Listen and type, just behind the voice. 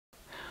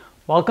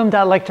Welcome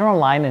to Lecture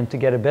Online, and to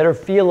get a better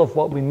feel of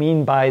what we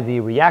mean by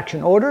the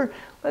reaction order,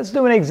 let's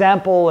do an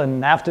example,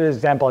 and after this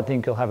example I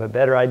think you'll have a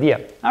better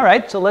idea.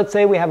 Alright, so let's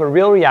say we have a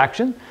real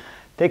reaction.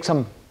 Take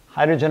some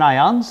hydrogen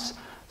ions,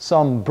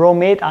 some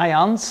bromate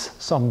ions,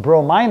 some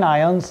bromine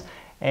ions,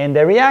 and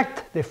they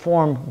react, they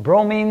form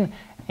bromine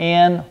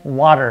and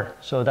water.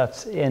 So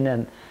that's in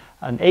an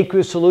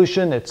aqueous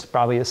solution. It's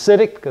probably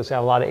acidic because they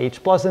have a lot of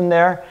H plus in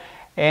there.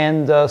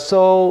 And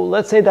so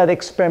let's say that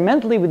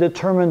experimentally we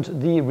determined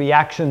the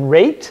reaction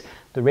rate.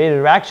 The rate of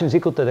the reaction is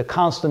equal to the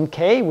constant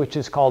K, which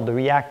is called the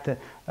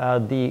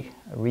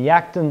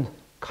reactant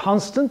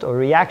constant or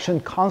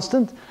reaction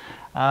constant.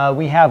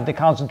 We have the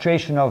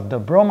concentration of the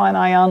bromine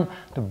ion,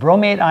 the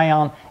bromate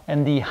ion,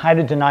 and the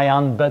hydrogen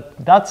ion, but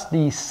that's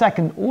the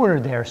second order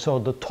there. So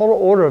the total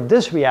order of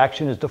this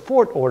reaction is the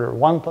fourth order.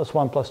 1 plus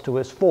 1 plus 2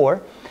 is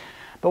 4.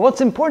 But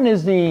what's important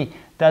is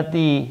that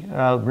the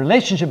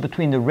relationship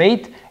between the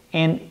rate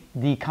and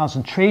the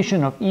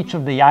concentration of each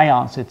of the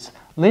ions, it's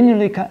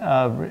linearly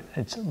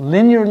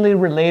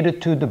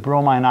related to the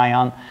bromine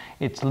ion.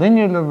 It's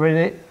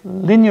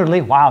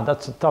linearly, wow,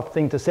 that's a tough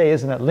thing to say,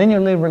 isn't it?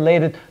 Linearly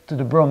related to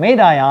the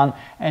bromate ion,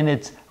 and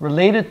it's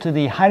related to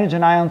the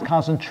hydrogen ion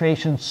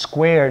concentration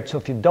squared. So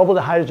if you double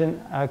the hydrogen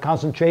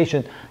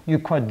concentration, you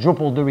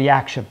quadruple the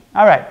reaction.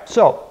 All right,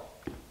 so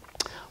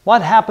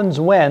what happens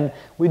when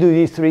we do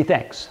these three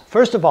things?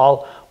 First of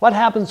all, what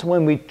happens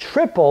when we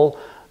triple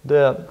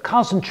the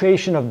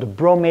concentration of the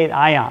bromate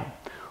ion?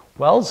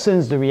 Well,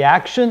 since the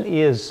reaction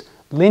is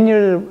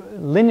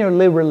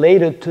linearly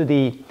related to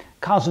the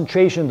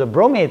concentration of the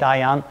bromate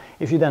ion,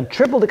 if you then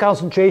triple the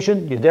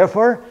concentration, you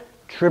therefore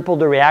triple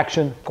the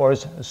reaction, of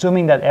course,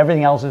 assuming that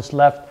everything else is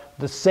left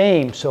the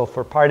same. So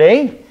for part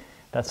A,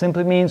 that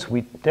simply means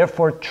we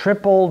therefore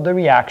triple the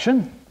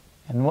reaction.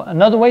 And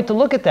another way to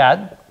look at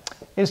that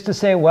is to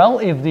say, well,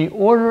 if the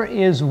order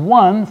is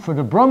 1 for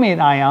the bromate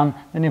ion,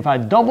 then if I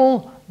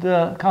double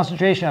the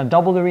concentration, I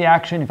double the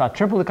reaction. If I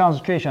triple the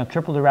concentration, I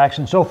triple the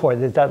reaction, and so forth.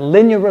 It's that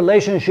linear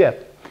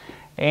relationship.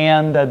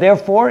 And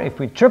therefore, if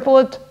we triple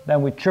it,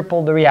 then we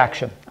triple the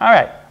reaction. All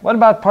right, what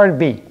about part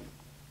B?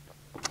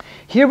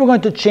 Here we're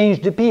going to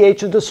change the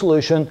pH of the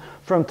solution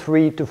from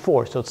 3 to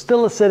 4. So it's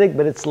still acidic,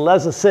 but it's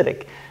less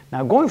acidic.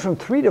 Now going from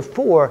 3 to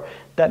 4,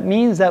 that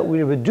means that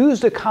we reduce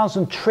the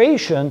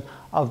concentration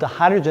of the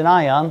hydrogen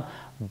ion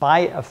by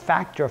a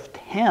factor of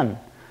 10.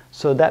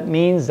 So that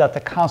means that the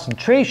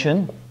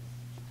concentration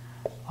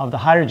of the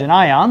hydrogen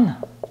ion,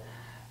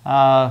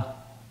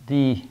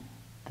 the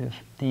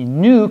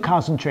new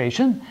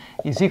concentration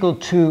is equal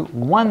to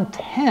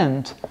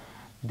 1/10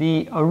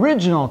 the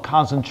original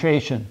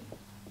concentration.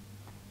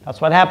 That's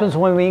what happens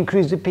when we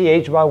increase the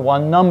pH by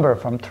one number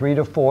from 3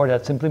 to 4.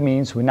 That simply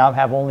means we now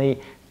have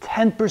only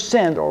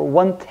 10% or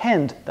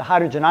 1/10 the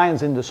hydrogen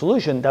ions in the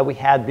solution that we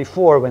had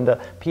before when the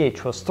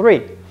pH was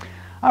 3.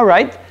 All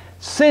right,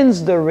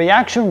 since the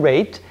reaction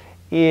rate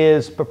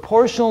is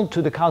proportional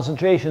to the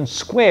concentration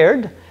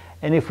squared,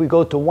 and if we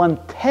go to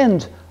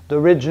 1/10 the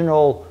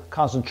original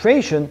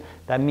concentration,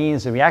 that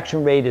means the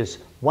reaction rate is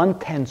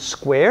 1/10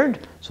 squared.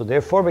 So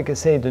therefore we can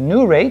say the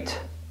new rate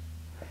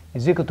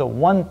is equal to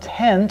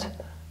 1/10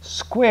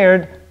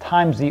 squared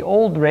times the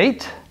old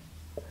rate,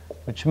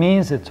 which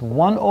means it's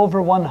 1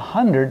 over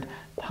 100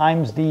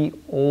 times the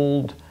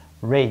old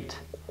rate.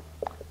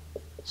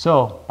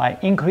 So by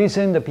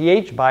increasing the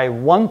pH by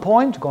 1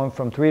 point, going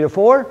from 3 to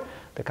 4,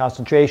 the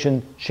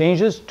concentration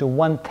changes to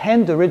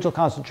 1/10 the original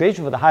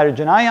concentration for the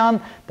hydrogen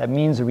ion. That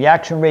means the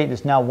reaction rate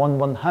is now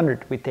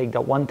 1/100. We take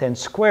that 1/10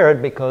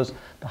 squared because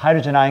the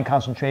hydrogen ion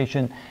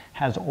concentration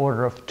has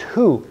order of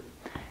 2.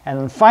 And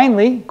then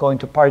finally, going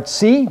to part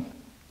C,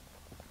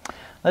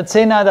 let's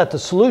say now that the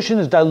solution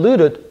is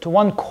diluted to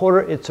 1/4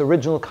 its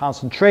original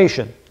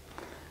concentration.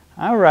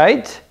 All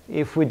right,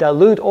 if we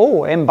dilute,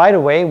 oh, and by the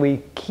way,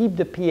 we keep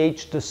the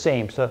pH the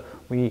same. So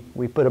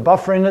we put a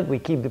buffer in it, we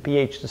keep the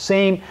pH the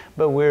same,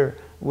 but we're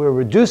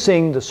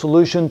reducing the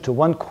solution to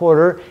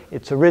 1/4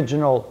 its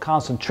original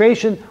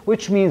concentration,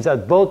 which means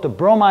that both the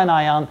bromine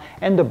ion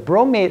and the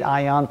bromate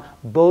ion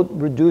both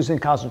reduce in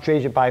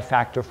concentration by a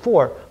factor of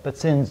 4. But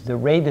since the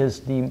rate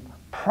is the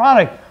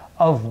product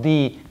of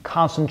the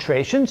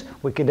concentrations,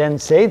 we could then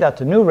say that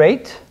the new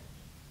rate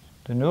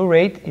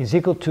is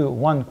equal to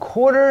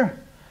 1/4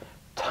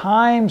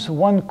 times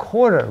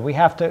 1/4. We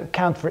have to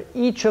account for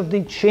each of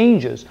the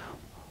changes.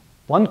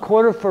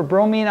 1/4 for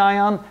bromine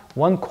ion,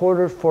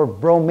 1/4 for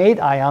bromate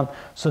ion.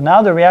 So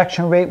now the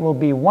reaction rate will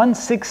be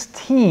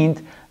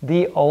 1/16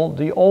 the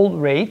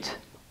old rate,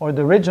 or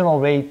the original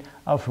rate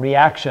of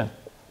reaction.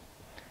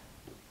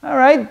 All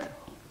right,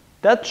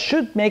 that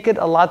should make it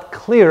a lot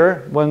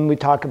clearer when we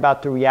talk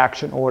about the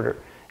reaction order.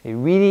 It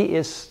really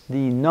is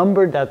the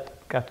number that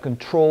that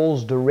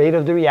controls the rate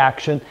of the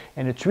reaction,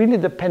 and it's really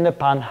dependent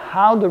upon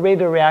how the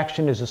rate of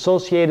reaction is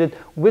associated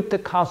with the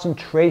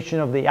concentration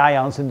of the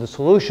ions in the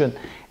solution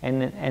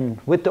and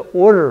with the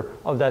order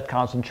of that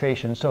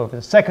concentration. So if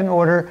it's second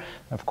order,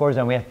 of course,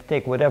 then we have to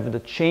take whatever the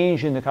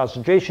change in the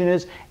concentration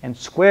is and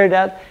square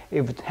that.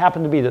 If it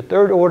happened to be the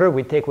third order,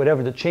 we take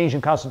whatever the change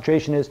in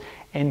concentration is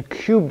and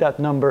cube that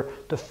number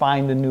to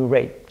find the new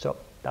rate. So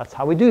that's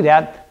how we do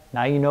that.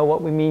 Now you know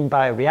what we mean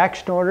by a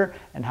reaction order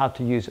and how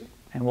to use it.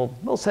 And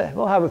we'll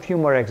have a few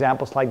more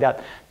examples like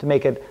that to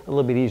make it a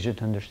little bit easier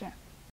to understand.